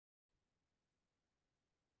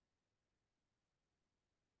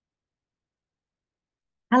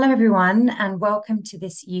Hello, everyone, and welcome to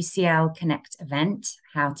this UCL Connect event,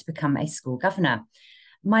 How to Become a School Governor.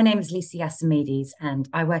 My name is Lisa Yasamides, and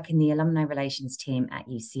I work in the Alumni Relations team at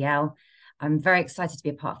UCL. I'm very excited to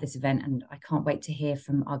be a part of this event, and I can't wait to hear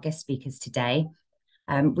from our guest speakers today.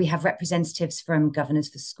 We have representatives from Governors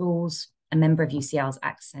for Schools, a member of UCL's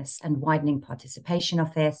Access and Widening Participation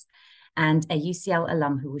Office, and a UCL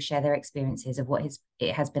alum who will share their experiences of what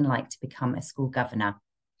it has been like to become a school governor.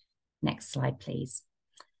 Next slide, please.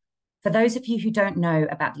 For those of you who don't know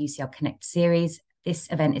about the UCL Connect series,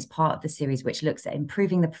 this event is part of the series which looks at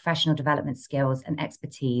improving the professional development skills and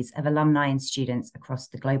expertise of alumni and students across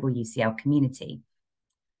the global UCL community.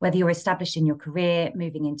 Whether you're established in your career,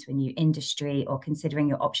 moving into a new industry, or considering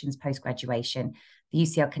your options post-graduation, the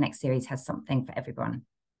UCL Connect series has something for everyone.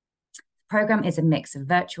 The program is a mix of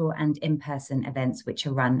virtual and in-person events which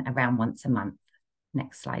are run around once a month.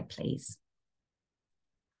 Next slide, please.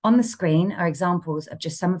 On the screen are examples of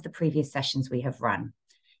just some of the previous sessions we have run.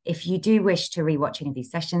 If you do wish to rewatch any of these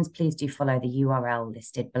sessions, please do follow the URL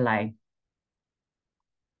listed below.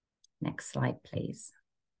 Next slide, please.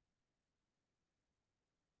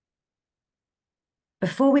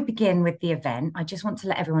 Before we begin with the event, I just want to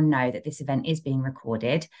let everyone know that this event is being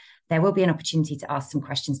recorded. There will be an opportunity to ask some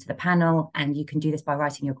questions to the panel, and you can do this by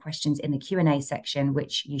writing your questions in the Q&A section,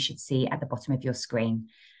 which you should see at the bottom of your screen.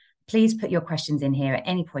 Please put your questions in here at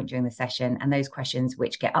any point during the session, and those questions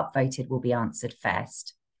which get upvoted will be answered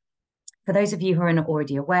first. For those of you who are not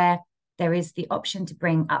already aware, there is the option to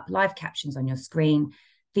bring up live captions on your screen.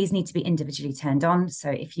 These need to be individually turned on,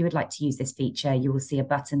 so if you would like to use this feature, you will see a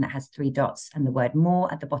button that has 3 dots and the word more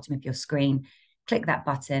at the bottom of your screen. Click that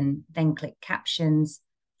button, then click Captions,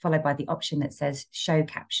 followed by the option that says Show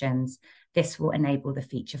Captions. This will enable the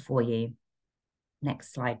feature for you.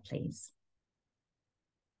 Next slide, please.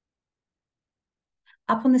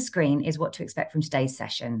 Up on the screen is what to expect from today's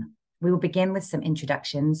session. We will begin with some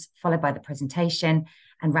introductions, followed by the presentation,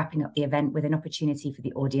 and wrapping up the event with an opportunity for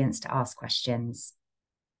the audience to ask questions.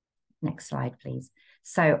 Next slide, please.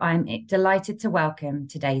 So I'm delighted to welcome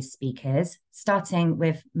today's speakers, starting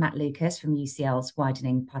with Matt Lucas from UCL's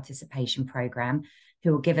Widening Participation Programme,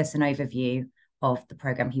 who will give us an overview of the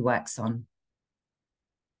programme he works on.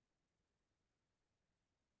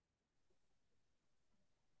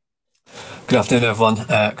 Good afternoon, everyone.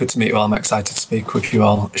 Good to meet you all. I'm excited to speak with you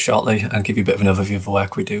all shortly and give you a bit of an overview of the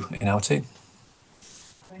work we do in our team.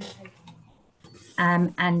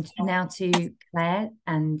 And now to Claire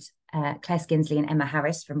Skinsley and Emma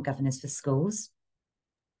Harris from Governors for Schools.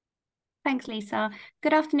 Thanks, Lisa.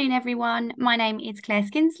 Good afternoon, everyone. My name is Claire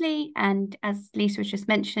Skinsley, and as Lisa has just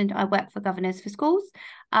mentioned, I work for Governors for Schools.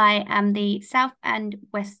 I am the South and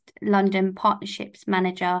West London Partnerships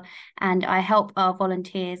Manager, and I help our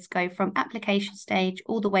volunteers go from application stage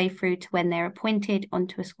all the way through to when they're appointed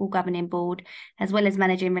onto a school governing board, as well as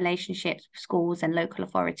managing relationships with schools and local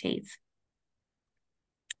authorities.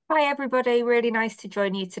 Hi everybody, really nice to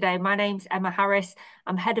join you today. My name's Emma Harris.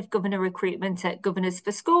 I'm Head of Governor Recruitment at Governors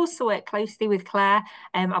for Schools, so I work closely with Claire.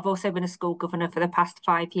 I've also been a school governor for the past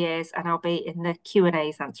 5 years, and I'll be in the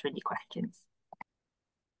Q&As answering your questions.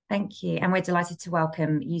 Thank you. And we're delighted to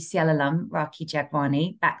welcome UCL alum Raki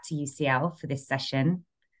Jagwani back to UCL for this session.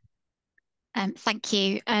 Thank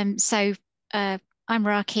you. I'm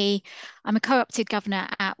Raki. I'm a co-opted governor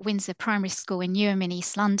at Windsor Primary School in Newham in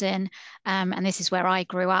East London, and this is where I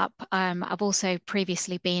grew up. I've also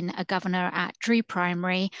previously been a governor at Drew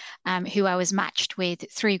Primary, who I was matched with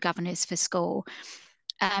through Governors for School.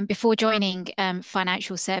 Before joining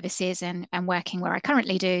financial services and working where I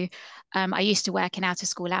currently do, I used to work in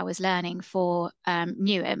out-of-school hours learning for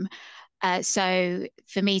Newham. So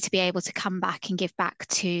for me to be able to come back and give back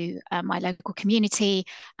to my local community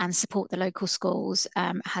and support the local schools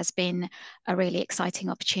has been a really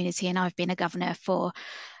exciting opportunity. And I've been a governor for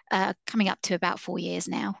coming up to about 4 years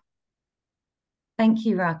now. Thank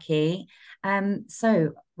you, Raki.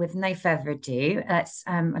 So with no further ado,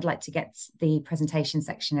 I'd like to get the presentation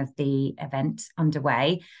section of the event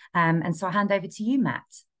underway. And so I'll hand over to you, Matt.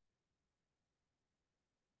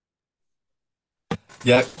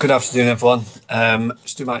 Yeah, good afternoon, everyone.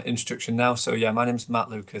 Just do my introduction now. So yeah, my name's Matt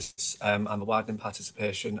Lucas. I'm a Widening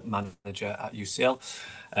Participation Manager at UCL,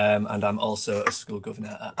 and I'm also a school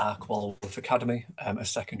governor at Ark Walworth Academy, a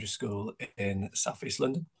secondary school in South East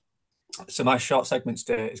London. So my short segment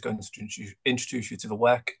today is going to introduce you to the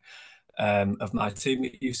work of my team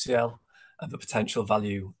at UCL and the potential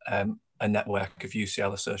value a network of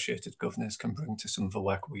UCL associated governors can bring to some of the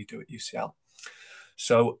work we do at UCL.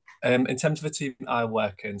 So in terms of the team I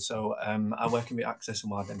work in, I work in the Access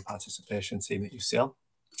and Widening Participation team at UCL.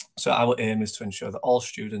 So our aim is to ensure that all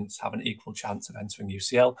students have an equal chance of entering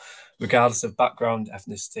UCL, regardless of background,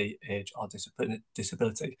 ethnicity, age, or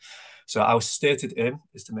disability. So our stated aim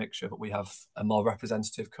is to make sure that we have a more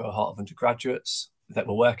representative cohort of undergraduates, that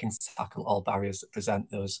we're working to tackle all barriers that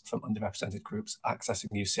present those from underrepresented groups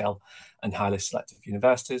accessing UCL and highly selective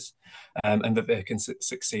universities, and that they can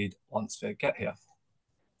succeed once they get here.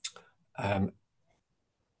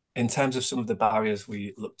 In terms of some of the barriers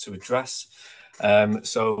we look to address,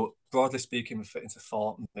 so broadly speaking, we fit into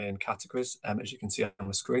 4 main categories, as you can see on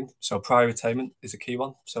the screen. So prior attainment is a key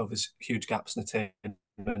one. So there's huge gaps in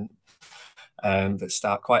attainment that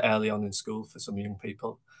start quite early on in school for some young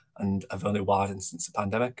people and have only widened since the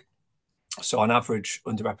pandemic. So on average,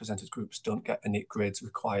 underrepresented groups don't get the NEET grades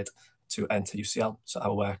required to enter UCL. So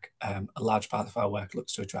our work, a large part of our work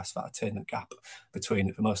looks to address that attainment gap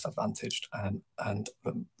between the most advantaged and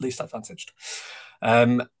the least advantaged.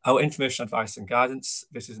 Our information, advice and guidance,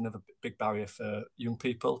 this is another big barrier for young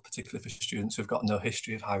people, particularly for students who've got no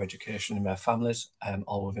history of higher education in their families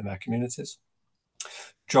or within their communities.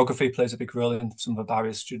 Geography plays a big role in some of the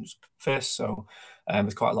barriers students face. So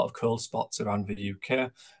there's quite a lot of cold spots around the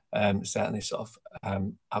UK, certainly sort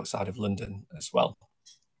of outside of London as well.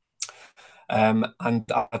 And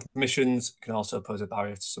admissions can also pose a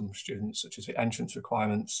barrier to some students, such as the entrance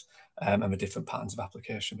requirements and the different patterns of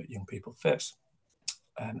application that young people face.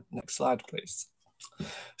 Next slide, please.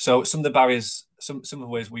 So some of the barriers, some of the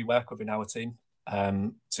ways we work within our team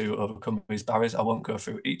to overcome these barriers. I won't go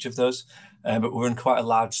through each of those, but we're in quite a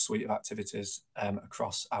large suite of activities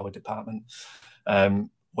across our department.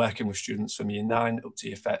 Working with students from year 9 up to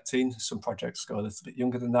year 13. Some projects go a little bit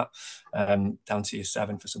younger than that, down to year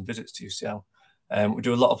 7 for some visits to UCL. We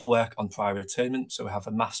do a lot of work on prior attainment. So we have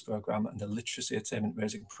a maths programme and a literacy attainment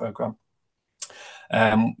raising programme.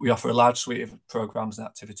 We offer a large suite of programmes and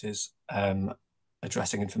activities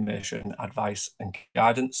addressing information, advice and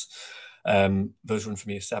guidance. Those run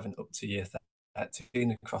from year 7 up to year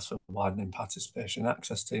 13 across the Widening Participation and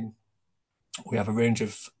Access team. We have a range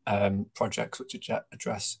of projects which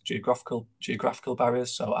address geographical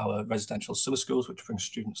barriers. So our residential summer schools, which bring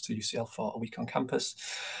students to UCL for a week on campus.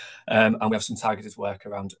 And we have some targeted work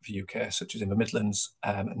around the UK, such as in the Midlands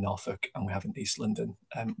and Norfolk, and we have an East London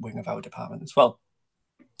wing of our department as well.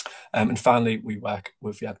 And finally, we work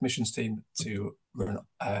with the admissions team to run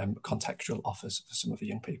contextual offers for some of the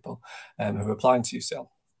young people who are applying to UCL.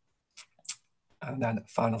 And then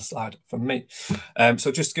final slide from me.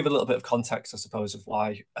 So just to give a little bit of context, I suppose, of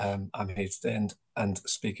why I'm here today and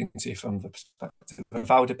speaking to you from the perspective of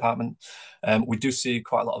our department. We do see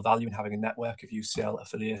quite a lot of value in having a network of UCL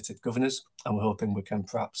affiliated governors, and we're hoping we can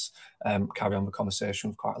perhaps carry on the conversation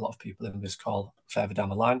with quite a lot of people in this call further down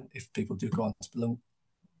the line if people do go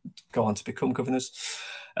on to become governors.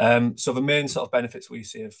 So the main sort of benefits we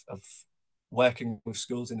see of working with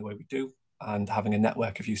schools in the way we do and having a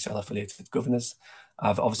network of UCL affiliated governors.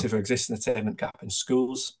 Obviously, there exists an attainment gap in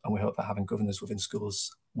schools, and we hope that having governors within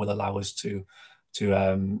schools will allow us to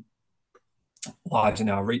widen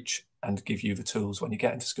our reach and give you the tools when you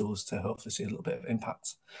get into schools to hopefully see a little bit of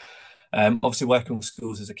impact. Obviously, working with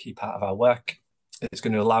schools is a key part of our work. It's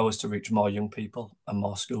going to allow us to reach more young people and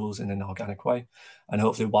more schools in an organic way, and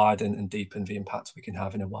hopefully widen and deepen the impact we can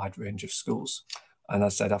have in a wide range of schools. And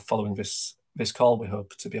as I said, following this call, we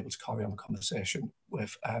hope to be able to carry on the conversation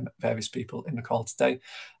with various people in the call today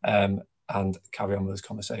and carry on those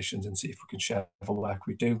conversations and see if we can share the work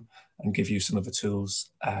we do and give you some of the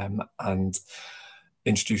tools and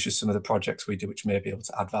introduce you to some of the projects we do which may be able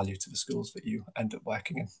to add value to the schools that you end up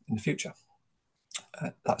working in the future.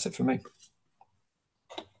 That's it from me.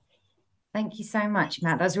 Thank you so much,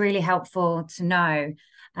 Matt. That was really helpful to know.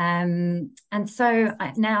 And so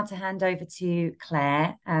now to hand over to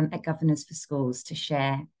Claire at Governors for Schools to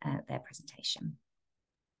share their presentation.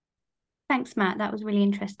 Thanks, Matt. That was really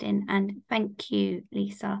interesting. And thank you,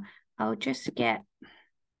 Lisa. I'll just get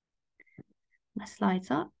my slides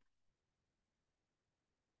up.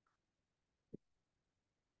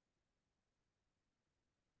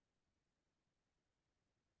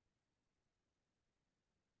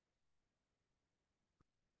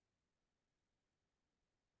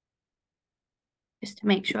 Just to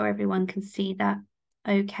make sure everyone can see that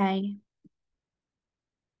okay.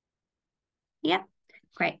 Yeah,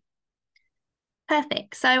 great.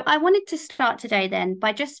 Perfect. So I wanted to start today then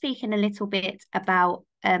by just speaking a little bit about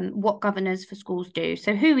what Governors for Schools do.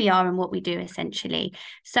 So who we are and what we do essentially.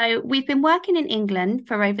 So we've been working in England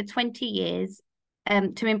for over 20 years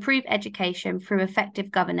to improve education through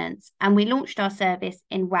effective governance. And we launched our service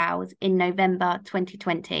in Wales in November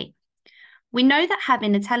 2020. We know that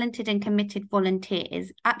having a talented and committed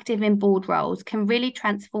volunteers active in board roles can really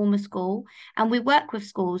transform a school, and we work with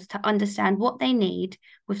schools to understand what they need,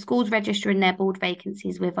 with schools registering their board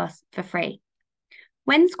vacancies with us for free.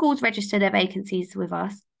 When schools register their vacancies with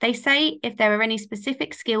us, they say if there are any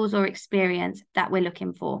specific skills or experience that we're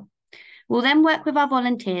looking for. We'll then work with our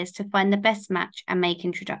volunteers to find the best match and make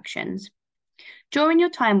introductions. During your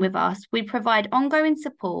time with us, we provide ongoing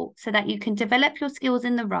support so that you can develop your skills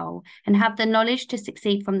in the role and have the knowledge to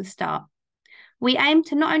succeed from the start. We aim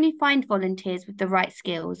to not only find volunteers with the right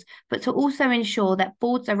skills, but to also ensure that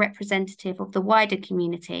boards are representative of the wider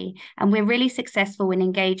community, and we're really successful in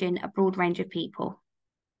engaging a broad range of people.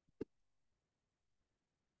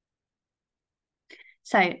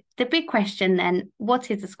 So the big question then,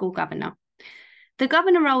 what is a school governor? The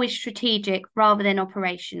governor role is strategic rather than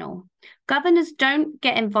operational. Governors don't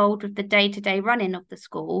get involved with the day-to-day running of the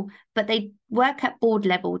school, but they work at board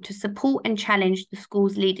level to support and challenge the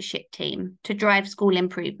school's leadership team to drive school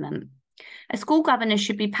improvement. A school governor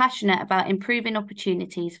should be passionate about improving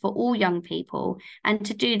opportunities for all young people, and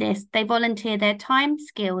to do this, they volunteer their time,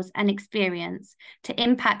 skills, and experience to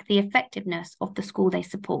impact the effectiveness of the school they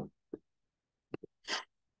support.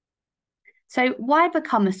 So why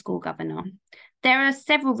become a school governor? There are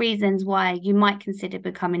several reasons why you might consider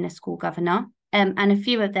becoming a school governor, and a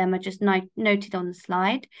few of them are just noted on the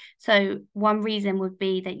slide. So one reason would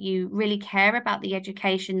be that you really care about the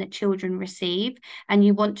education that children receive and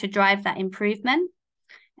you want to drive that improvement.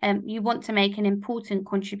 You want to make an important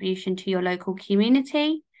contribution to your local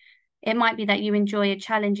community. It might be that you enjoy a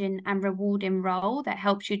challenging and rewarding role that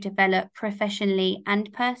helps you develop professionally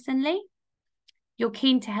and personally. You're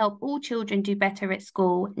keen to help all children do better at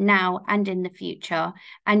school now and in the future,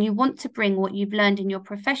 and you want to bring what you've learned in your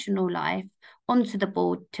professional life onto the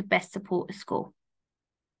board to best support the school.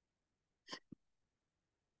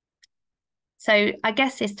 So I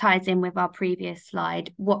guess this ties in with our previous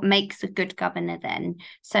slide. What makes a good governor then?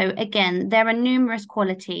 So again, there are numerous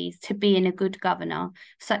qualities to being a good governor,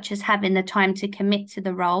 such as having the time to commit to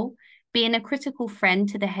the role, being a critical friend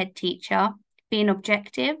to the head teacher, being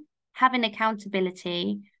objective, having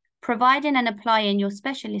accountability, providing and applying your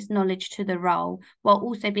specialist knowledge to the role, while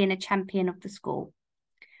also being a champion of the school.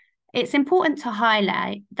 It's important to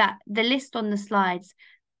highlight that the list on the slides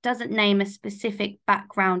doesn't name a specific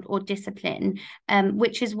background or discipline,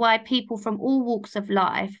 which is why people from all walks of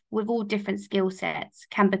life with all different skill sets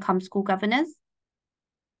can become school governors.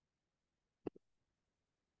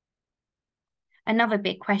 Another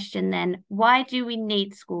big question then, why do we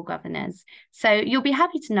need school governors? So you'll be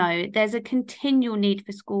happy to know there's a continual need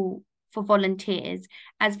for volunteers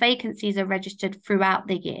as vacancies are registered throughout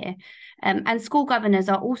the year. And school governors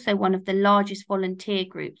are also one of the largest volunteer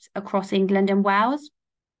groups across England and Wales.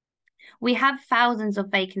 We have thousands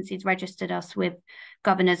of vacancies registered us with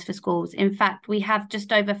governors for schools. In fact, we have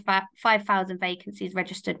just over 5,000 vacancies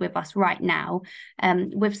registered with us right now,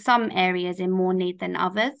 with some areas in more need than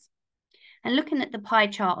others. And looking at the pie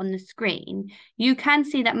chart on the screen, you can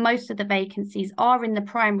see that most of the vacancies are in the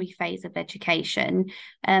primary phase of education.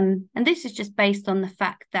 And this is just based on the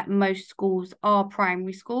fact that most schools are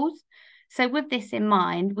primary schools. So with this in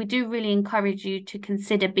mind, we do really encourage you to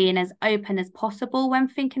consider being as open as possible when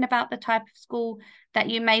thinking about the type of school that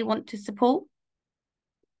you may want to support.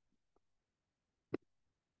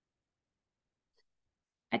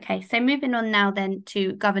 Okay, so moving on now then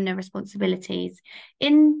to governor responsibilities.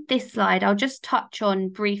 In this slide, I'll just touch on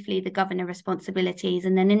briefly the governor responsibilities,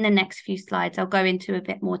 and then in the next few slides, I'll go into a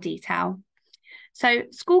bit more detail. So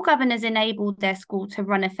school governors enable their school to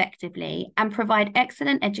run effectively and provide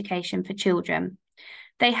excellent education for children.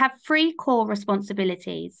 They have 3 core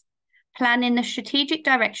responsibilities: planning the strategic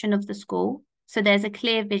direction of the school, so there's a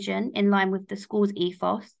clear vision in line with the school's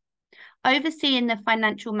ethos; overseeing the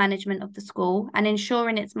financial management of the school and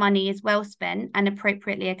ensuring its money is well spent and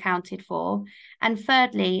appropriately accounted for; and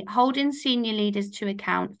thirdly, holding senior leaders to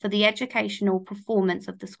account for the educational performance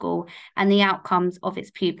of the school and the outcomes of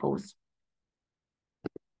its pupils.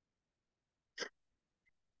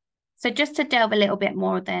 So just to delve a little bit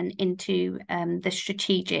more then into the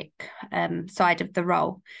strategic side of the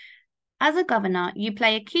role. As a governor, you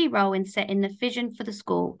play a key role in setting the vision for the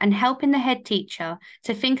school and helping the head teacher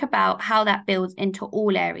to think about how that builds into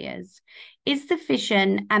all areas. Is the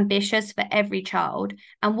vision ambitious for every child,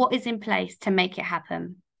 and what is in place to make it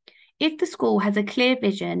happen? If the school has a clear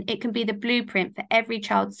vision, it can be the blueprint for every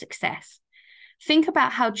child's success. Think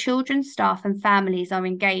about how children, staff, and families are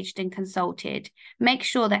engaged and consulted. Make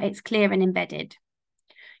sure that it's clear and embedded.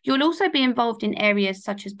 You'll also be involved in areas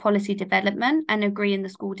such as policy development and agree in the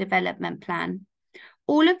school development plan.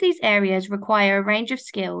 All of these areas require a range of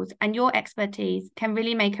skills, and your expertise can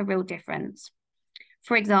really make a real difference.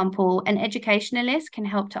 For example, an educationalist can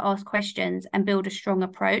help to ask questions and build a strong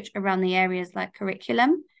approach around the areas like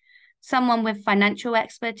curriculum. Someone with financial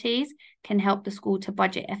expertise can help the school to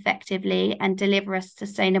budget effectively and deliver a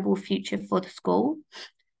sustainable future for the school.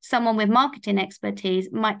 Someone with marketing expertise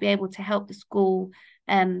might be able to help the school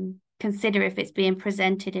consider if it's being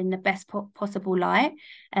presented in the best possible light,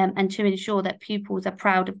 and to ensure that pupils are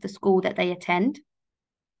proud of the school that they attend.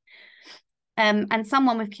 And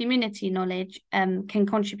someone with community knowledge can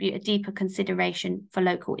contribute a deeper consideration for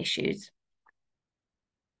local issues.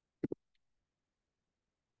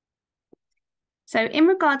 So in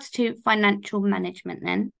regards to financial management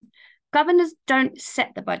then, governors don't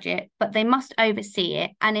set the budget, but they must oversee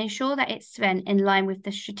it and ensure that it's spent in line with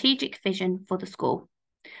the strategic vision for the school.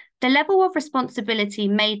 The level of responsibility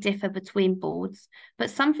may differ between boards,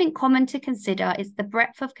 but something common to consider is the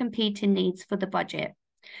breadth of competing needs for the budget.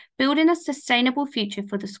 Building a sustainable future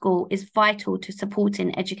for the school is vital to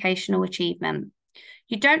supporting educational achievement.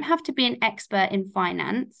 You don't have to be an expert in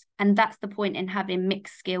finance, and that's the point in having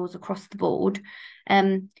mixed skills across the board.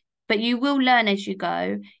 But you will learn as you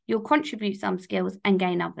go. You'll contribute some skills and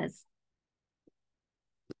gain others.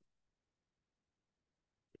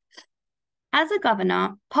 As a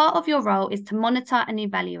governor, part of your role is to monitor and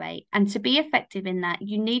evaluate, and to be effective in that,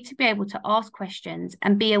 you need to be able to ask questions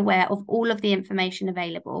and be aware of all of the information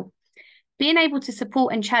available. Being able to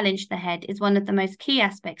support and challenge the head is one of the most key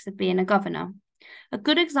aspects of being a governor. A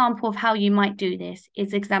good example of how you might do this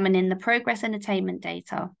is examining the progress and attainment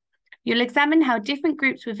data. You'll examine how different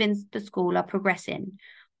groups within the school are progressing.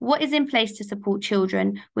 What is in place to support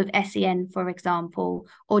children with SEN, for example,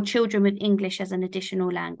 or children with English as an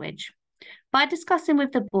additional language? By discussing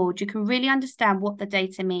with the board, you can really understand what the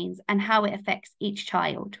data means and how it affects each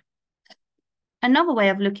child. Another way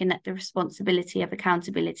of looking at the responsibility of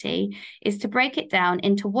accountability is to break it down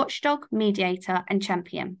into watchdog, mediator, and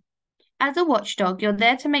champion. As a watchdog, you're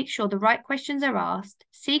there to make sure the right questions are asked,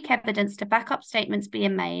 seek evidence to back up statements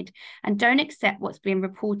being made, and don't accept what's being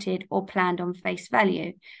reported or planned on face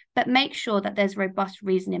value, but make sure that there's robust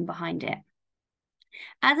reasoning behind it.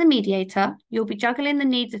 As a mediator, you'll be juggling the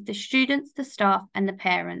needs of the students, the staff, and the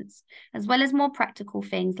parents, as well as more practical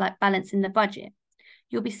things like balancing the budget.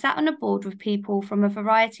 You'll be sat on a board with people from a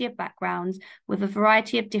variety of backgrounds, with a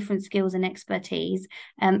variety of different skills and expertise,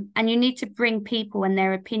 and you need to bring people and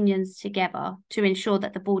their opinions together to ensure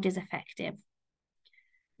that the board is effective.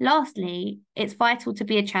 Lastly, it's vital to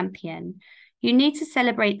be a champion. You need to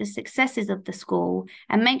celebrate the successes of the school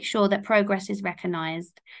and make sure that progress is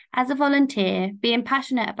recognised. As a volunteer, being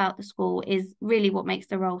passionate about the school is really what makes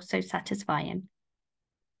the role so satisfying.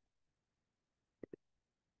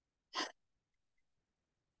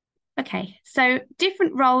 Okay, so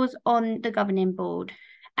different roles on the governing board.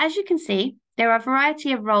 As you can see, there are a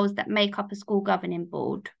variety of roles that make up a school governing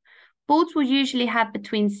board. Boards will usually have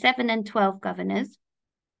between 7 and 12 governors.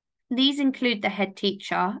 These include the head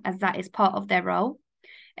teacher, as that is part of their role,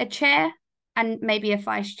 a chair and maybe a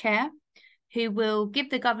vice chair, who will give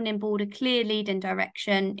the governing board a clear lead and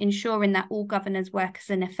direction, ensuring that all governors work as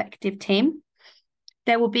an effective team.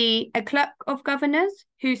 There will be a clerk of governors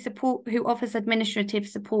who offers administrative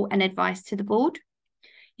support and advice to the board.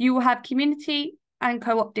 You will have community and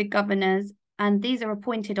co-opted governors, and these are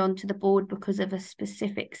appointed onto the board because of a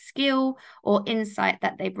specific skill or insight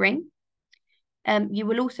that they bring. You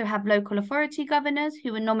will also have local authority governors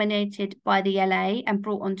who are nominated by the LA and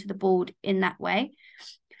brought onto the board in that way.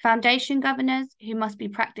 Foundation governors who must be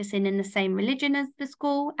practicing in the same religion as the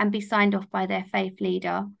school and be signed off by their faith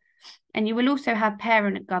leader. And you will also have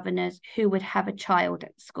parent governors who would have a child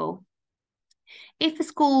at school. If a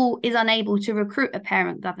school is unable to recruit a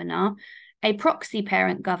parent governor, a proxy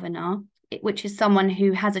parent governor, which is someone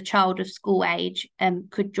who has a child of school age,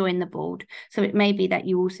 could join the board. So it may be that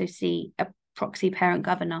you also see a proxy parent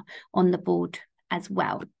governor on the board as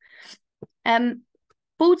well.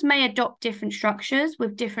 Boards may adopt different structures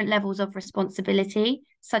with different levels of responsibility,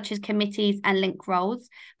 such as committees and link roles,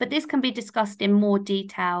 but this can be discussed in more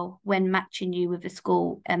detail when matching you with a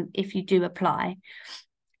school if you do apply.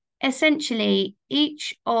 Essentially,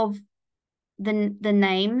 each of the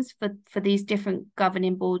names for these different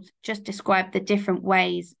governing boards just describe the different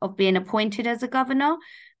ways of being appointed as a governor.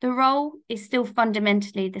 The role is still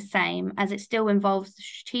fundamentally the same, as it still involves the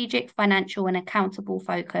strategic, financial, and accountable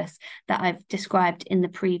focus that I've described in the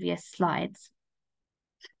previous slides.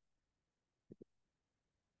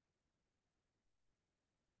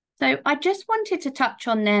 So I just wanted to touch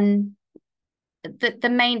on then the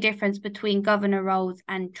main difference between governor roles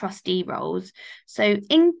and trustee roles. So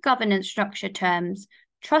in governance structure terms,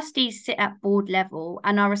 Trustees sit at board level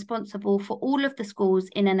and are responsible for all of the schools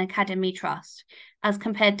in an academy trust, as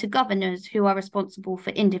compared to governors who are responsible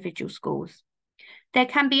for individual schools. There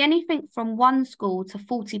can be anything from 1 school to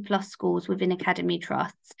 40 plus schools within academy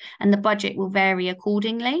trusts, and the budget will vary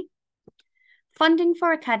accordingly. Funding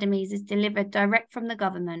for academies is delivered direct from the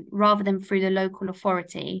government rather than through the local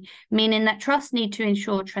authority, meaning that trusts need to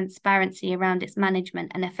ensure transparency around its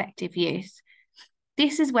management and effective use.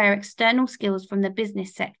 This is where external skills from the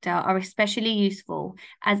business sector are especially useful,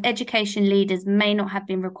 as education leaders may not have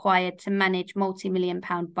been required to manage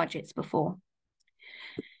multi-million-pound budgets before.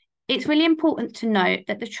 It's really important to note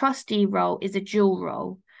that the trustee role is a dual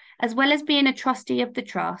role. As well as being a trustee of the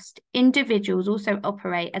trust, individuals also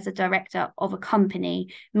operate as a director of a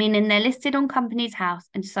company, meaning they're listed on Companies House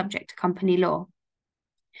and subject to company law.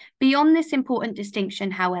 Beyond this important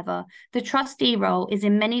distinction, however, the trustee role is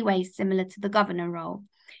in many ways similar to the governor role,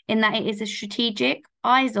 in that it is a strategic,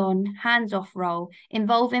 eyes-on, hands-off role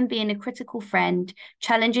involving being a critical friend,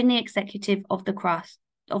 challenging the executive of the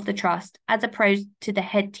trust, as opposed to the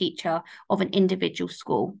head teacher of an individual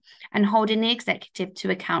school, and holding the executive to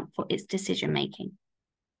account for its decision-making.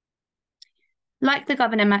 Like the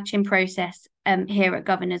governor matching process here at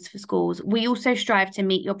Governors for Schools, we also strive to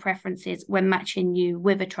meet your preferences when matching you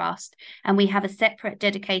with a trust, and we have a separate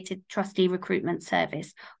dedicated trustee recruitment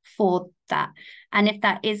service for that. And if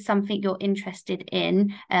that is something you're interested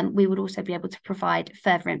in, we would also be able to provide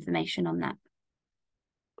further information on that.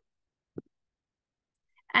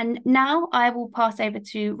 And now I will pass over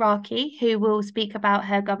to Raki, who will speak about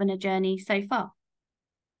her governor journey so far.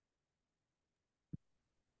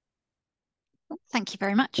 Thank you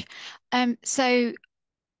very much.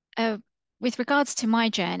 With regards to my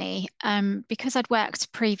journey, because I'd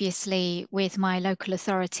worked previously with my local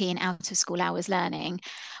authority in out-of-school hours learning,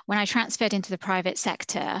 when I transferred into the private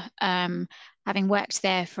sector, having worked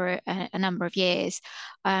there for a number of years,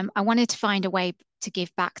 I wanted to find a way to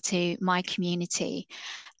give back to my community.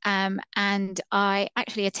 And I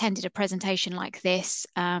actually attended a presentation like this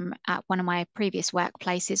at one of my previous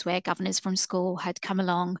workplaces where governors from school had come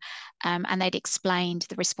along and they'd explained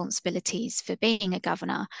the responsibilities for being a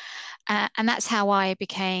governor. And that's how I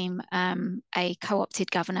became a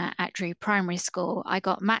co-opted governor at Drew Primary School. I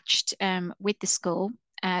got matched with the school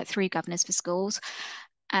through Governors for Schools,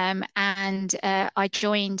 and I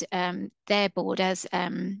joined their board as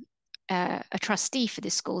a trustee for the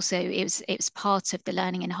school, so it was part of the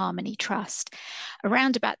Learning in Harmony Trust.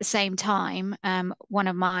 Around about the same time, one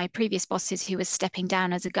of my previous bosses, who was stepping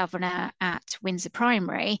down as a governor at Windsor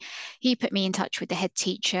Primary, he put me in touch with the head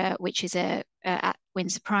teacher, which is at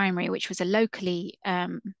Windsor Primary, which was a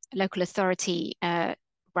local authority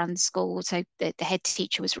run school. So the head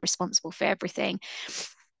teacher was responsible for everything,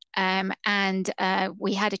 and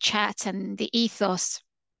we had a chat, and the ethos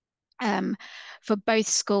for both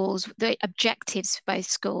schools, the objectives for both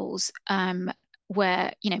schools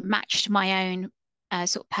were, matched my own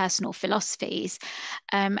sort of personal philosophies.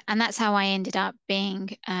 And that's how I ended up being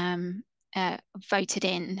voted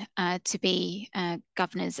in to be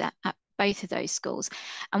governors at both of those schools.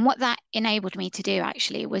 And what that enabled me to do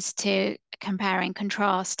actually was to compare and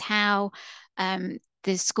contrast how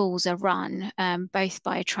the schools are run, both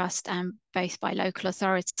by a trust and both by local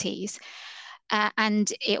authorities. And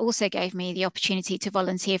it also gave me the opportunity to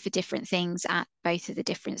volunteer for different things at both of the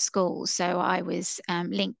different schools. So I was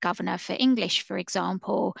link governor for English, for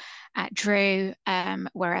example, at Drew,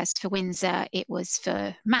 whereas for Windsor, it was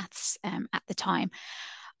for maths at the time.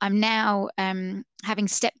 I'm now, having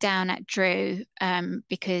stepped down at Drew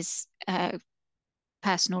because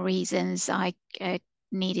personal reasons, I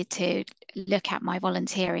needed to look at my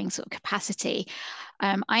volunteering sort of capacity.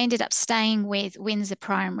 I ended up staying with Windsor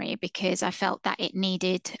Primary because I felt that it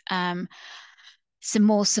needed some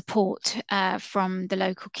more support from the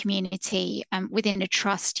local community. Within a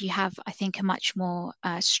trust, you have, I think, a much more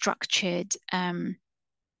structured kind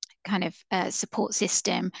of support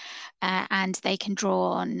system, and they can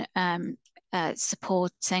draw on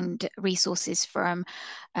support and resources from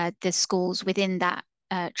the schools within that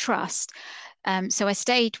trust. So I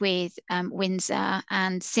stayed with Windsor,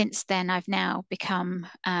 and since then I've now become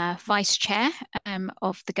vice chair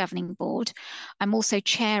of the governing board. I'm also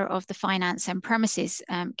chair of the Finance and Premises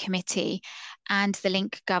Committee and the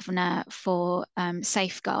link governor for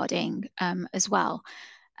safeguarding as well,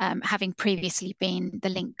 having previously been the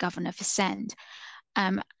link governor for SEND.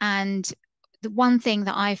 And the one thing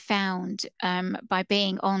that I've found by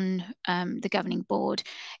being on the governing board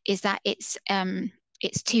is that it's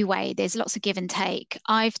two-way. There's lots of give and take.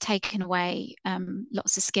 I've taken away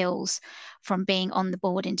lots of skills from being on the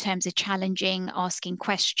board in terms of challenging, asking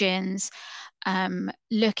questions,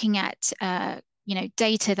 looking at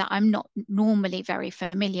data that I'm not normally very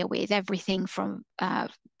familiar with, everything from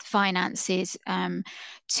finances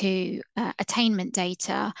to attainment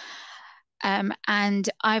data. And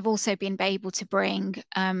I've also been able to bring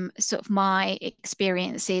sort of my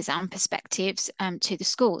experiences and perspectives to the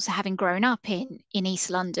schools. So having grown up in East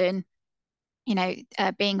London,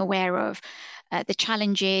 being aware of the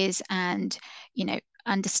challenges and,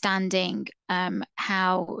 understanding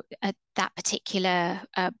how that particular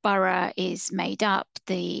borough is made up,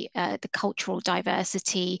 the cultural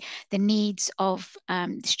diversity, the needs of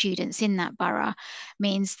the students in that borough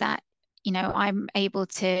means that, I'm able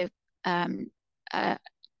to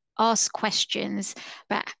ask questions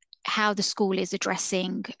about how the school is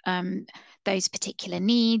addressing those particular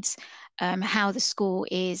needs, how the school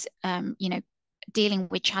is, dealing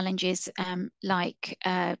with challenges like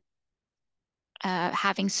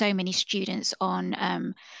having so many students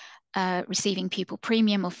on receiving pupil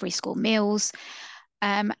premium or free school meals.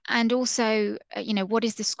 And also, what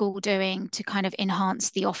is the school doing to kind of enhance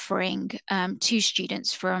the offering to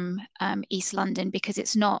students from East London? Because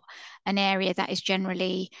it's not an area that is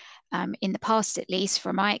generally, in the past at least,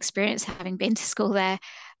 from my experience, having been to school there,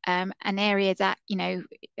 an area that,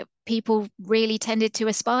 people really tended to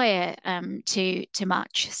aspire to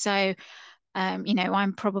much. So,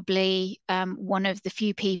 I'm probably one of the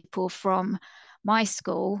few people from my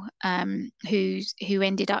school who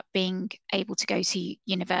ended up being able to go to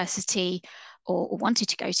university or wanted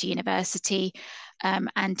to go to university,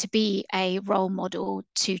 and to be a role model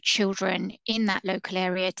to children in that local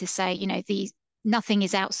area to say, nothing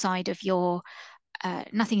is outside of your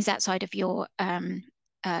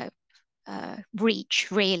reach,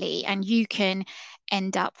 really, and you can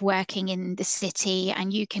end up working in the city,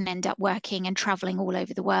 and you can end up working and traveling all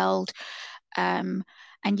over the world,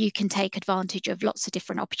 and you can take advantage of lots of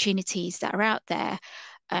different opportunities that are out there.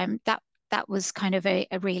 That was kind of a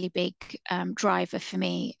really big driver for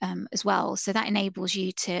me as well. So that enables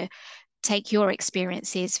you to take your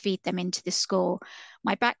experiences, feed them into the school.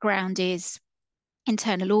 My background is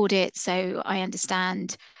internal audit, so I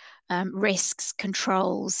understand risks,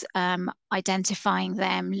 controls, identifying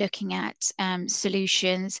them, looking at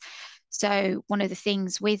solutions. So one of the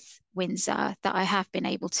things with Windsor that I have been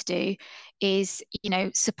able to do is,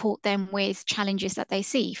 support them with challenges that they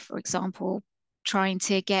see. For example, trying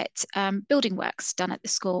to get building works done at the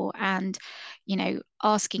school, and,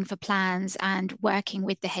 asking for plans and working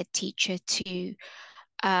with the head teacher to,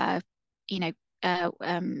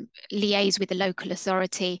 liaise with the local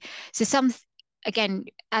authority. So again,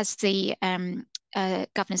 as the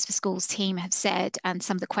Governors for Schools team have said, and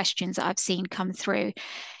some of the questions that I've seen come through,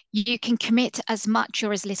 you can commit as much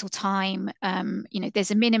or as little time.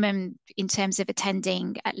 There's a minimum in terms of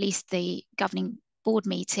attending at least the governing board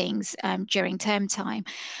meetings during term time,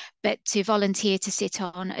 but to volunteer to sit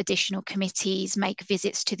on additional committees, make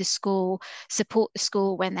visits to the school, support the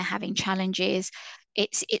school when they're having challenges,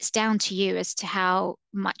 it's down to you as to how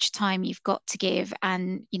much time you've got to give,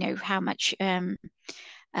 and how much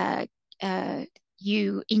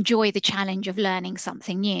you enjoy the challenge of learning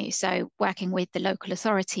something new. So working with the local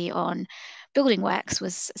authority on building works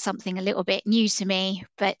was something a little bit new to me,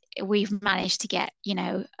 but we've managed to get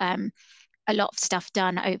a lot of stuff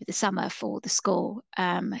done over the summer for the school,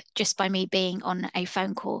 just by me being on a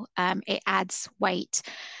phone call. It adds weight,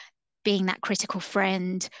 being that critical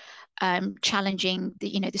friend, challenging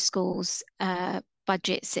the school's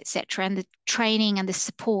budgets, etc., and the training and the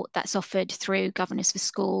support that's offered through Governors for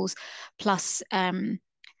Schools, plus the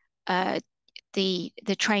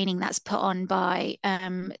training that's put on by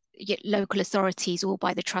local authorities or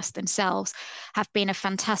by the trust themselves, have been a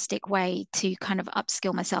fantastic way to kind of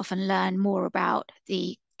upskill myself and learn more about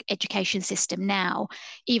the education system now,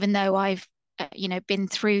 even though I've been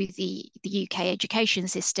through the UK education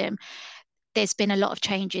system. There's been a lot of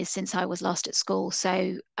changes since I was last at school.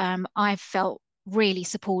 So I've felt really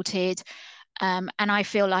supported, and I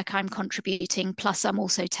feel like I'm contributing, plus I'm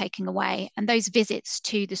also taking away. And those visits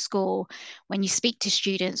to the school, when you speak to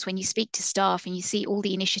students, when you speak to staff, and you see all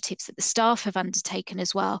the initiatives that the staff have undertaken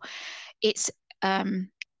as well, it's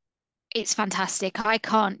fantastic. I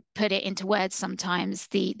can't put it into words sometimes,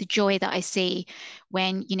 the joy that I see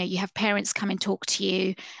when you have parents come and talk to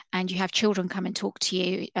you, and you have children come and talk to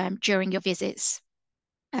you during your visits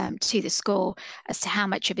to the school, as to how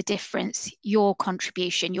much of a difference your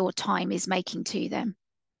contribution, your time is making to them.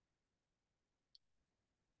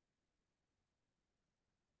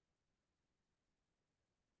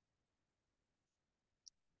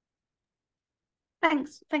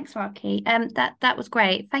 Thanks, Rocky. That was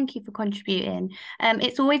great. Thank you for contributing.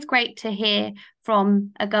 It's always great to hear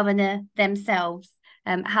from a governor themselves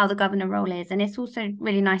how the governor role is, and it's also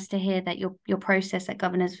really nice to hear that your process at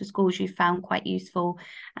Governors for Schools you found quite useful,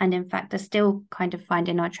 and in fact are still kind of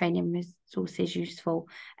finding our training resources useful.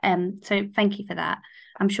 So thank you for that.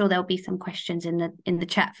 I'm sure there'll be some questions in the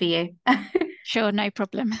chat for you. Sure, no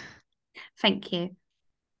problem. Thank you.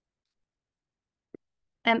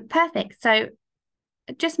 Perfect. So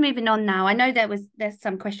just moving on now, I know there's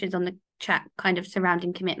some questions on the chat kind of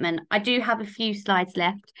surrounding commitment. I do have a few slides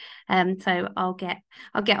left, so I'll get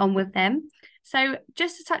on with them. So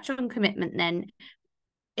just to touch on commitment then,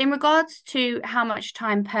 in regards to how much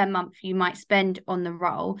time per month you might spend on the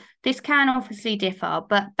role, this can obviously differ,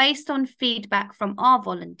 but based on feedback from our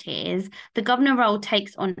volunteers, the governor role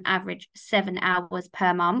takes on average 7 hours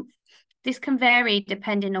per month. This can vary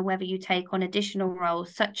depending on whether you take on additional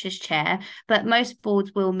roles such as chair, but most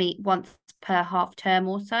boards will meet once per half term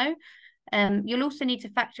or so. You'll also need to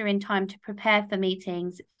factor in time to prepare for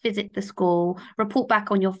meetings, visit the school, report back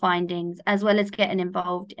on your findings, as well as getting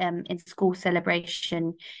involved in school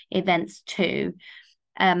celebration events too.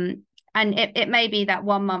 And it may be that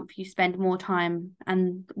 1 month you spend more time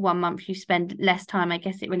and 1 month you spend less time. I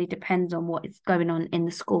guess it really depends on what is going on in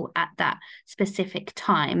the school at that specific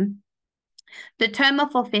time. The term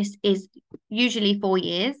of office is usually 4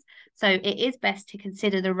 years, so it is best to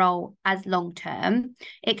consider the role as long-term.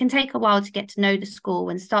 It can take a while to get to know the school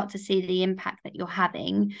and start to see the impact that you're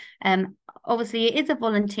having. Obviously, it is a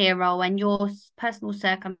volunteer role and your personal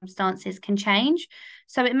circumstances can change.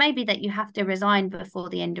 So it may be that you have to resign before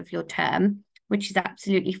the end of your term, which is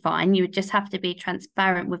absolutely fine. You would just have to be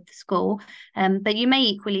transparent with the school. But you may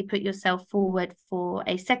equally put yourself forward for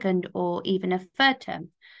a second or even a third term.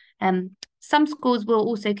 Some schools will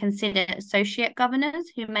also consider associate governors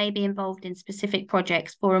who may be involved in specific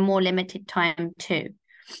projects for a more limited time too.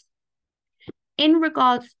 In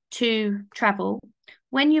regards to travel,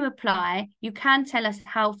 when you apply, you can tell us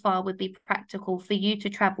how far would be practical for you to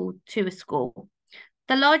travel to a school.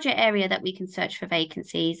 The larger area that we can search for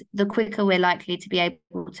vacancies, the quicker we're likely to be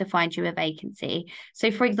able to find you a vacancy. So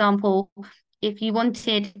for example, if you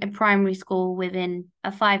wanted a primary school within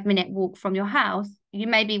a 5-minute walk from your house, you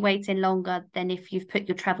may be waiting longer than if you've put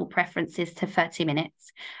your travel preferences to 30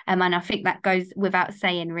 minutes. And I think that goes without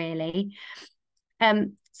saying, really.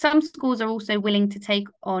 Some schools are also willing to take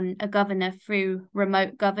on a governor through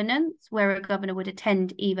remote governance, where a governor would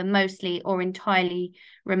attend either mostly or entirely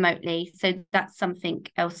remotely. So that's something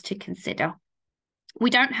else to consider. We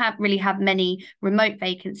don't really have many remote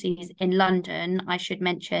vacancies in London, I should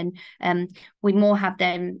mention. We more have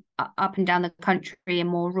them up and down the country in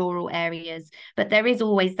more rural areas. But there is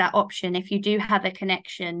always that option if you do have a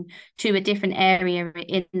connection to a different area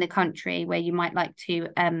in the country where you might like to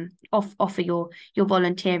offer your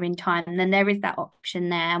volunteering time, then there is that option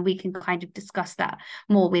there. And we can kind of discuss that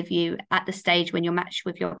more with you at the stage when you're matched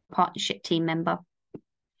with your partnership team member.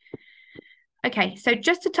 Okay, so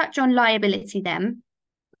just to touch on liability then,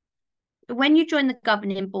 when you join the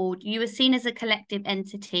governing board, you are seen as a collective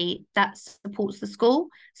entity that supports the school.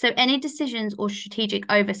 So any decisions or strategic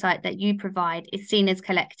oversight that you provide is seen as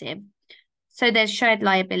collective. So there's shared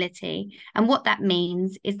liability. And what that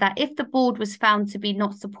means is that if the board was found to be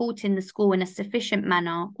not supporting the school in a sufficient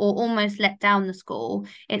manner or almost let down the school,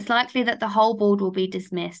 it's likely that the whole board will be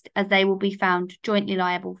dismissed as they will be found jointly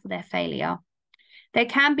liable for their failure. There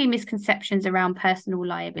can be misconceptions around personal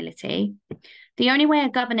liability. The only way a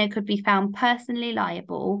governor could be found personally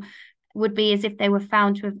liable would be as if they were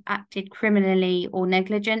found to have acted criminally or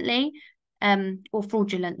negligently or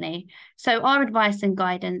fraudulently. So our advice and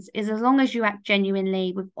guidance is, as long as you act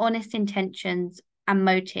genuinely with honest intentions and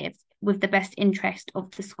motives with the best interest of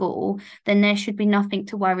the school, then there should be nothing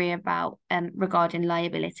to worry about regarding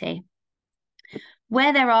liability.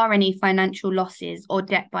 Where there are any financial losses or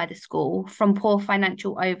debt by the school from poor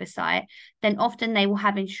financial oversight, then often they will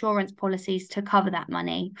have insurance policies to cover that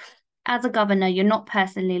money. As a governor, you're not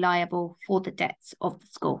personally liable for the debts of the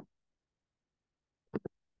school.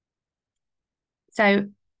 So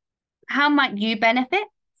how might you benefit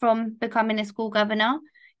from becoming a school governor?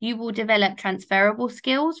 You will develop transferable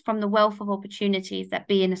skills from the wealth of opportunities that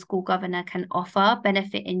being a school governor can offer,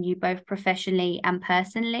 benefiting you both professionally and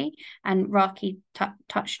personally. And Raki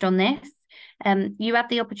touched on this. You have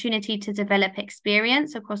the opportunity to develop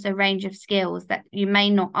experience across a range of skills that you may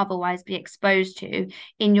not otherwise be exposed to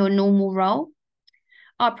in your normal role.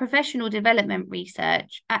 Our professional development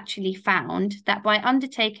research actually found that by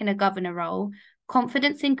undertaking a governor role,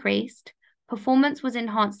 confidence increased, performance was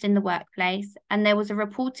enhanced in the workplace, and there was a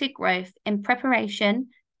reported growth in preparation,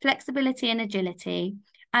 flexibility and agility,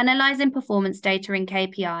 analysing performance data and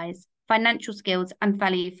KPIs, financial skills, and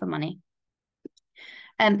value for money.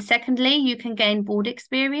 Secondly, you can gain board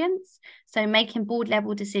experience, so making board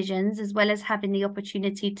level decisions, as well as having the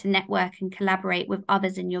opportunity to network and collaborate with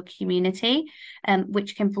others in your community,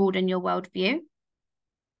 which can broaden your worldview.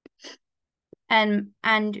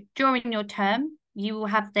 And during your term, you will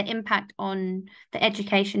have the impact on the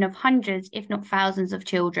education of hundreds, if not thousands of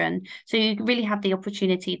children. So you really have the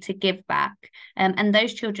opportunity to give back. And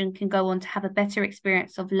those children can go on to have a better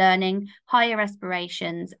experience of learning, higher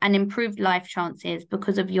aspirations, and improved life chances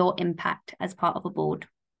because of your impact as part of a board.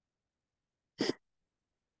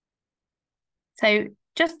 So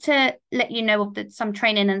just to let you know of some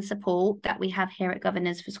training and support that we have here at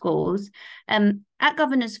Governors for Schools. At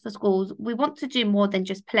Governors for Schools, we want to do more than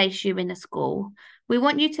just place you in a school. We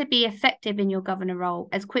want you to be effective in your governor role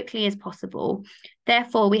as quickly as possible.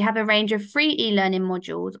 Therefore, we have a range of free e-learning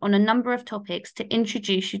modules on a number of topics to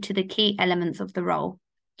introduce you to the key elements of the role.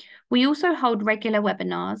 We also hold regular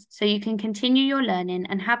webinars so you can continue your learning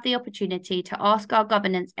and have the opportunity to ask our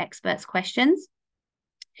governance experts questions.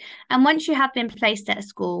 And once you have been placed at a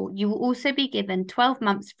school, you will also be given 12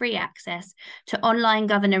 months free access to online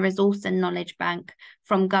Governor Resource and Knowledge Bank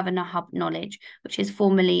from Governor Hub Knowledge, which is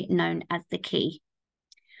formerly known as the Key.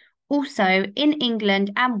 Also, in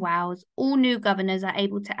England and Wales, all new governors are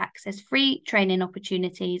able to access free training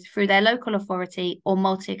opportunities through their local authority or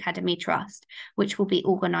multi-academy trust, which will be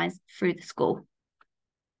organised through the school.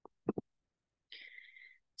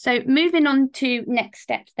 So moving on to next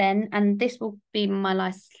steps then, and this will be my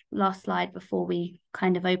last slide before we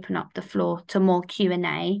kind of open up the floor to more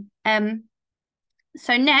Q&A.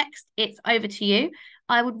 So next, it's over to you.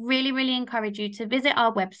 I would really, really encourage you to visit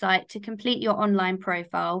our website to complete your online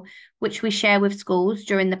profile, which we share with schools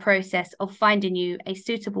during the process of finding you a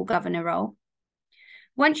suitable governor role.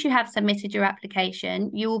 Once you have submitted your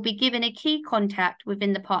application, you will be given a key contact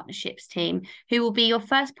within the partnerships team who will be your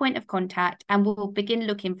first point of contact and will begin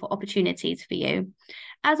looking for opportunities for you.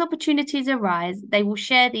 As opportunities arise, they will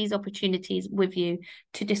share these opportunities with you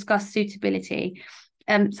to discuss suitability.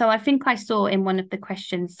 So I think I saw in one of the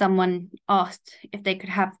questions, someone asked if they could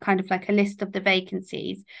have kind of like a list of the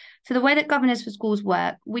vacancies. So the way that Governors for Schools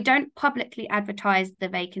work, we don't publicly advertise the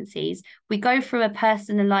vacancies. We go through a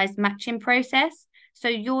personalised matching process. So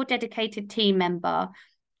your dedicated team member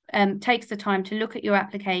takes the time to look at your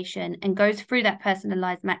application and goes through that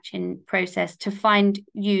personalised matching process to find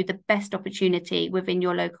you the best opportunity within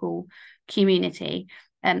your local community.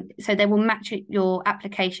 So they will match your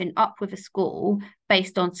application up with a school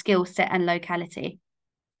based on skill set and locality.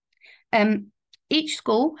 Each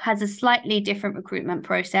school has a slightly different recruitment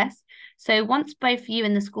process. So once both you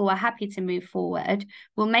and the school are happy to move forward,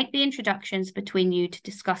 we'll make the introductions between you to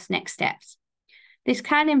discuss next steps. This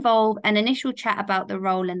can involve an initial chat about the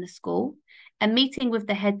role in the school, a meeting with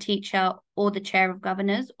the head teacher or the chair of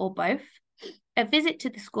governors or both, a visit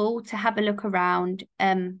to the school to have a look around,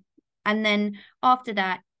 and then after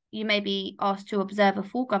that, you may be asked to observe a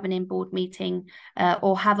full governing board meeting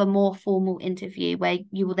or have a more formal interview where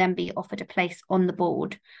you will then be offered a place on the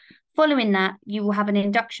board. Following that, you will have an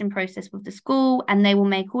induction process with the school and they will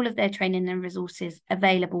make all of their training and resources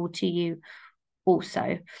available to you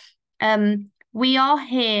also. We are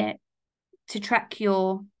here to track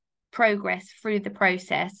your progress through the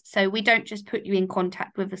process. So we don't just put you in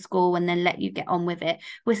contact with the school and then let you get on with it.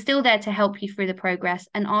 We're still there to help you through the progress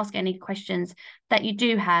and ask any questions that you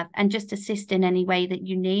do have and just assist in any way that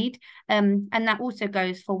you need. And that also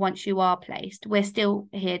goes for once you are placed. We're still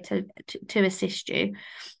here to assist you.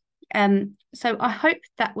 So I hope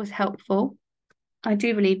that was helpful. I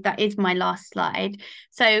do believe that is my last slide.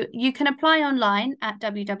 So you can apply online at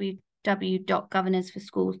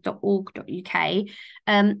www.governorsforschools.org.uk.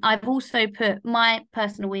 I've also put my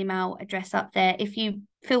personal email address up there. If you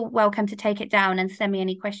feel welcome to take it down and send me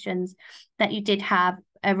any questions that you did have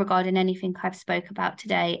regarding anything I've spoke about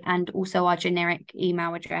today, and also our generic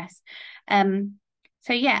email address. So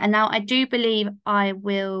yeah, and now I do believe I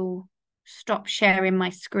will stop sharing my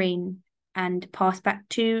screen and pass back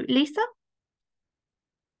to Lisa.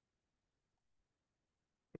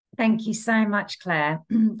 Thank you so much, Claire,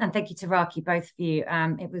 and thank you to Raki, both of you.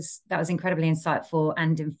 That was incredibly insightful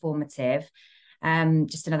and informative.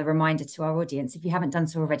 Just another reminder to our audience, if you haven't done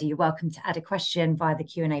so already, you're welcome to add a question via the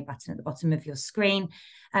Q&A button at the bottom of your screen.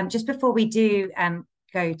 Just before we do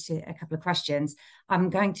go to a couple of questions, I'm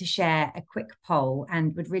going to share a quick poll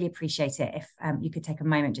and would really appreciate it if you could take a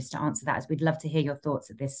moment just to answer that, as we'd love to hear your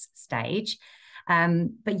thoughts at this stage.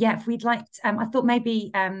 But yeah, if we'd like to, I thought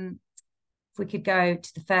maybe if we could go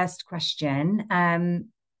to the first question. Let's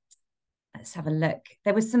let's have a look.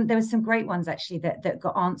 There was some great ones actually that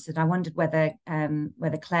got answered. I wondered whether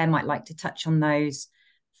Claire might like to touch on those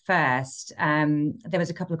first. There was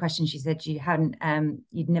a couple of questions she said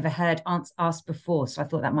you'd never heard asked before, so I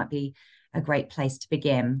thought that might be a great place to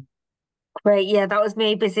begin. Great, yeah, that was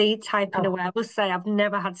me busy typing away. I must say, I've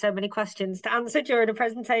never had so many questions to answer during a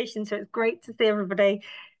presentation, so it's great to see everybody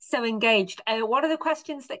so engaged. One of the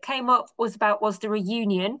questions that came up was there a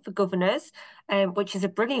union for governors, which is a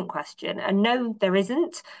brilliant question. And no, there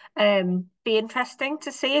isn't. Be interesting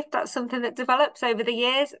to see if that's something that develops over the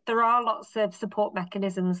years. There are lots of support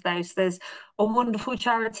mechanisms though. So there's a wonderful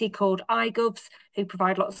charity called iGovs who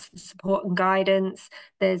provide lots of support and guidance.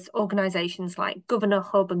 There's organisations like Governor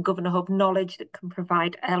Hub and Governor Hub Knowledge that can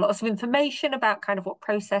provide lots of information about kind of what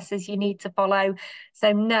processes you need to follow.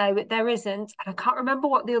 So no, there isn't. And I can't remember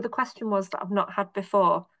what the other question was that I've not had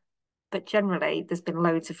before, but generally there's been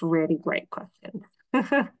loads of really great questions.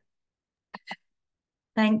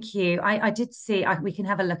 Thank you. I did see, we can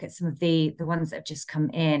have a look at some of the ones that have just come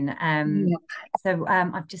in. Yeah. So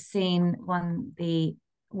I've just seen one,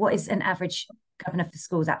 what is an average Governor for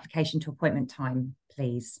Schools application to appointment time,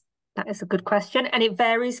 please? That is a good question, and it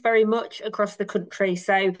varies very much across the country.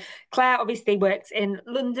 So Claire obviously works in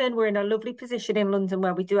London. We're in a lovely position in London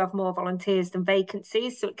where we do have more volunteers than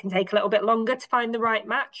vacancies, so it can take a little bit longer to find the right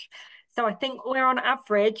match. So I think we're on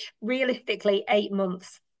average, realistically, 8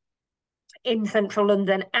 months in central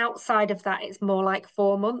London. Outside of that, it's more like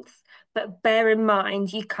 4 months. But bear in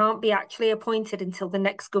mind, you can't be actually appointed until the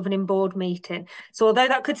next governing board meeting. So although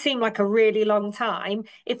that could seem like a really long time,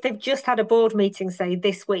 if they've just had a board meeting, say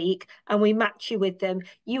this week, and we match you with them,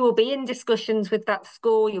 you will be in discussions with that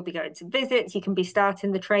school, you'll be going to visits, you can be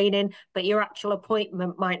starting the training, but your actual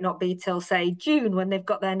appointment might not be till, say, June when they've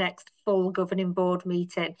got their next full governing board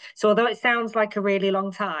meeting. So although it sounds like a really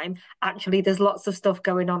long time, actually there's lots of stuff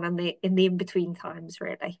going on in the in-between times,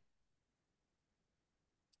 really.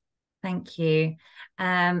 Thank you.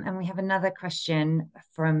 And we have another question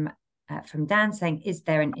from Dan saying, is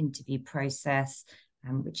there an interview process,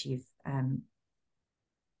 which you've...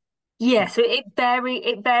 Yeah, so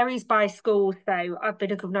it varies by school. So I've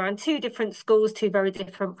been a governor on 2 different schools, 2 very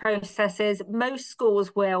different processes. Most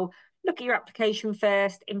schools will look at your application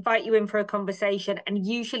first, invite you in for a conversation, and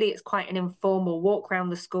usually it's quite an informal walk around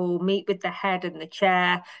the school, meet with the head and the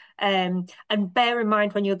chair. And bear in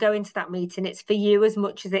mind when you're going to that meeting, it's for you as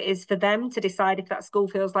much as it is for them to decide if that school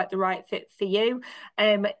feels like the right fit for you.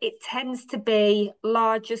 It tends to be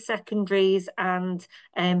larger secondaries and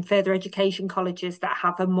further education colleges that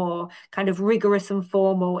have a more kind of rigorous and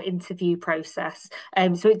formal interview process.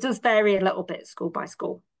 So it does vary a little bit school by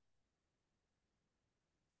school.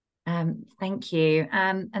 Thank you.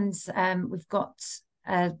 And we've got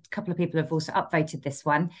a couple of people who have also upvoted this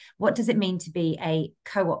one. What does it mean to be a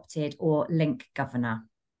co-opted or link governor?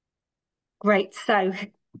 Great. So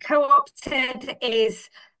co-opted is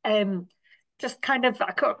just kind of,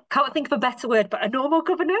 I can't think of a better word, but a normal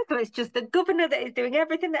governor. So it's just the governor that is doing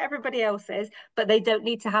everything that everybody else is, but they don't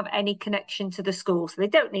need to have any connection to the school. So they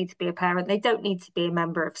don't need to be a parent. They don't need to be a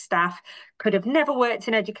member of staff. Could have never worked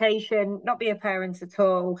in education, not be a parent at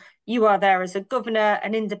all. You are there as a governor,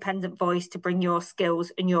 an independent voice to bring your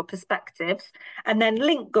skills and your perspectives. And then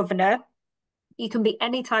link governor, you can be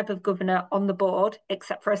any type of governor on the board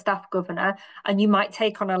except for a staff governor, and you might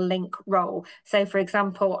take on a link role. So for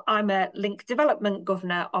example, I'm a link development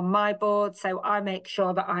governor on my board, so I make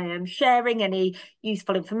sure that I am sharing any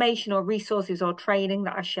useful information or resources or training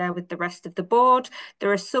that I share with the rest of the board.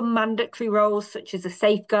 There are some mandatory roles such as a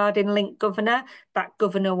safeguarding link governor. That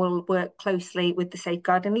governor will work closely with the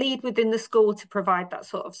safeguarding lead within the school to provide that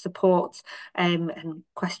sort of support and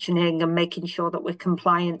questioning and making sure that we're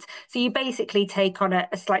compliant. So you basically take on a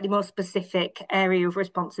slightly more specific area of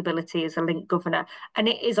responsibility as a link governor, and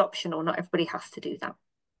it is optional. Not everybody has to do that.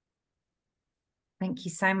 Thank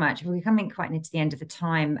you so much. We're coming quite near to the end of the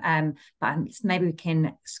time, but maybe we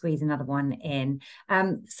can squeeze another one in.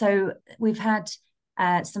 So we've had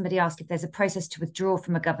somebody ask if there's a process to withdraw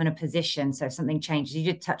from a governor position. So if something changes, you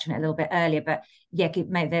did touch on it a little bit earlier, but yeah,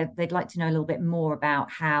 they'd like to know a little bit more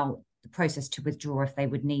about how the process to withdraw if they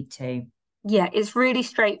would need to. Yeah, it's really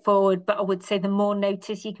straightforward, but I would say the more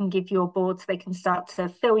notice you can give your board so they can start to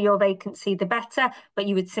fill your vacancy, the better. But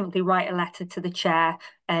you would simply write a letter to the chair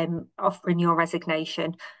offering your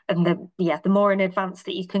resignation. And the more in advance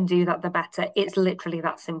that you can do that, the better. It's literally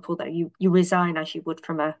that simple, though. You resign as you would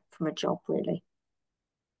from a job, really.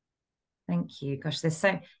 Thank you. Gosh,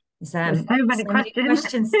 There's so many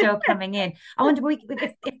questions still coming in. I wonder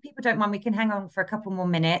if people don't mind, we can hang on for a couple more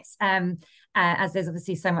minutes, as there's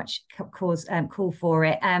obviously so much call for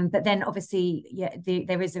it. But then obviously, yeah,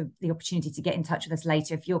 there is the opportunity to get in touch with us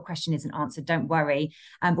later. If your question isn't answered, don't worry.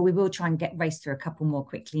 But we will try and race through a couple more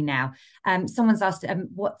quickly now. Someone's asked,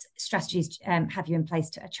 what strategies have you in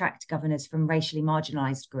place to attract governors from racially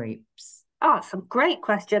marginalised groups? Oh, it's a great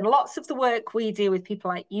question. Lots of the work we do with people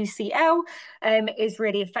like UCL is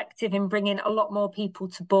really effective in bringing a lot more people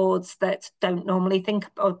to boards that don't normally think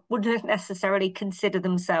or wouldn't necessarily consider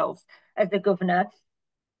themselves as a governor.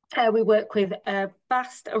 We work with a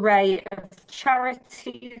vast array of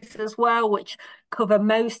charities as well, which cover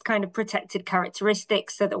most kind of protected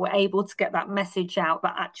characteristics so that we're able to get that message out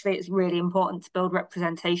that actually it's really important to build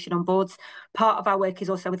representation on boards. Part of our work is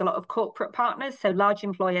also with a lot of corporate partners, so large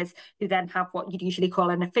employers who then have what you'd usually call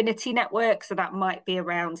an affinity network. So that might be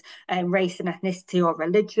around race and ethnicity or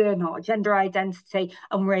religion or gender identity.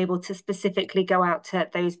 And we're able to specifically go out to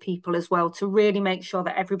those people as well to really make sure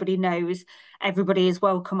that everybody knows everybody is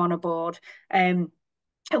welcome on a board. And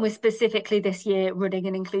we're specifically this year running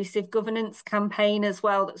an inclusive governance campaign as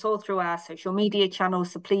well. That's all through our social media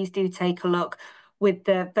channels. So please do take a look, with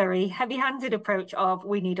the very heavy-handed approach of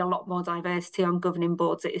we need a lot more diversity on governing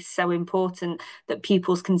boards. It is so important that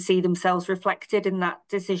pupils can see themselves reflected in that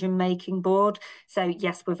decision-making board. So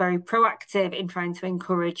yes, we're very proactive in trying to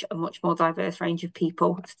encourage a much more diverse range of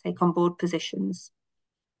people to take on board positions.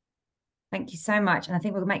 Thank you so much. And I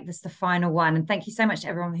think we'll make this the final one. And thank you so much to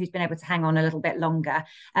everyone who's been able to hang on a little bit longer.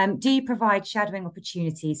 Do you provide shadowing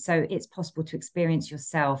opportunities so it's possible to experience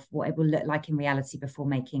yourself what it will look like in reality before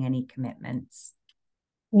making any commitments?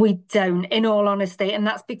 We don't, in all honesty, and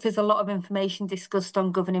that's because a lot of information discussed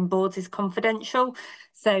on governing boards is confidential.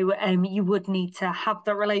 So you would need to have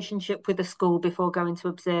that relationship with the school before going to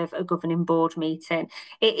observe a governing board meeting.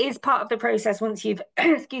 It is part of the process once you've,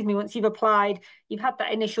 once you've applied, you've had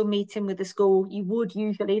that initial meeting with the school, you would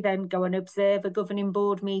usually then go and observe a governing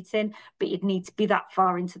board meeting, but you'd need to be that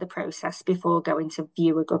far into the process before going to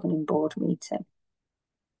view a governing board meeting.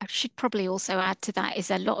 I should probably also add to that is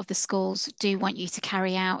a lot of the schools do want you to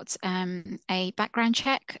carry out a background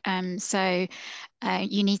check. So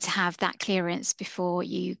you need to have that clearance before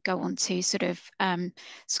you go on to sort of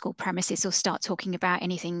school premises or start talking about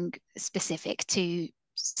anything specific to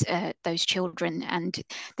those children. And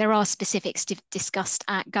there are specifics discussed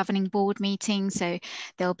at governing board meetings. So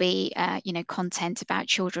there'll be, content about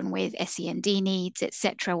children with SEND needs,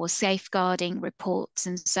 etc., or safeguarding reports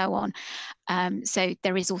and so on. So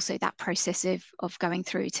there is also that process of going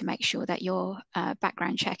through to make sure that your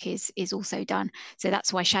background check is also done. So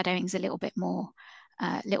that's why shadowing is a little bit more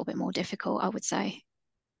difficult, I would say.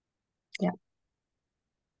 Yeah.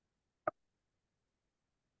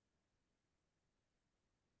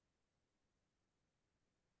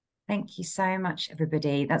 Thank you so much,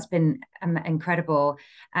 everybody. That's been incredible.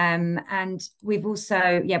 And we've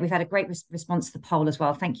also, we've had a great response to the poll as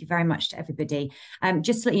well. Thank you very much to everybody.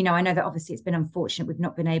 Just to let you know, I know that obviously it's been unfortunate we've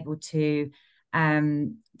not been able to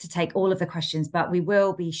take all of the questions, but we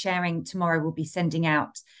will be sharing tomorrow. We'll be sending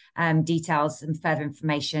out details and further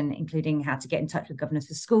information, including how to get in touch with governors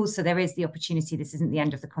for schools. So there is the opportunity. This isn't the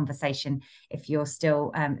end of the conversation. If you're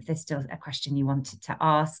still, if there's still a question you wanted to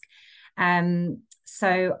ask.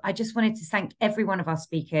 So I just wanted to thank every one of our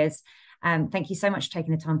speakers. Thank you so much for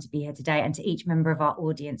taking the time to be here today, and to each member of our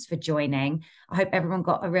audience for joining. I hope everyone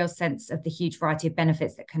got a real sense of the huge variety of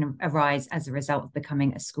benefits that can arise as a result of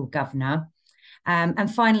becoming a school governor.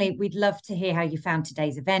 And finally, we'd love to hear how you found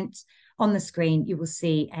today's event. On the screen, you will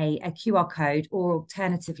see a QR code, or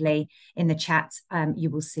alternatively in the chat, you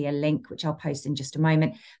will see a link, which I'll post in just a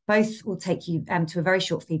moment. Both will take you to a very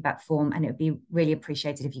short feedback form, and it would be really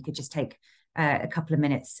appreciated if you could just take a couple of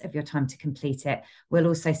minutes of your time to complete it. We'll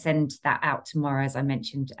also send that out tomorrow, as I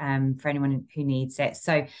mentioned, for anyone who needs it.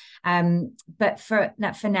 So, but for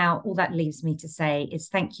now, all that leaves me to say is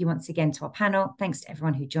thank you once again to our panel. Thanks to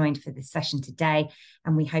everyone who joined for this session today.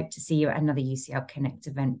 And we hope to see you at another UCL Connect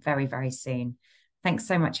event very, very soon. Thanks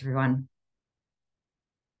so much, everyone.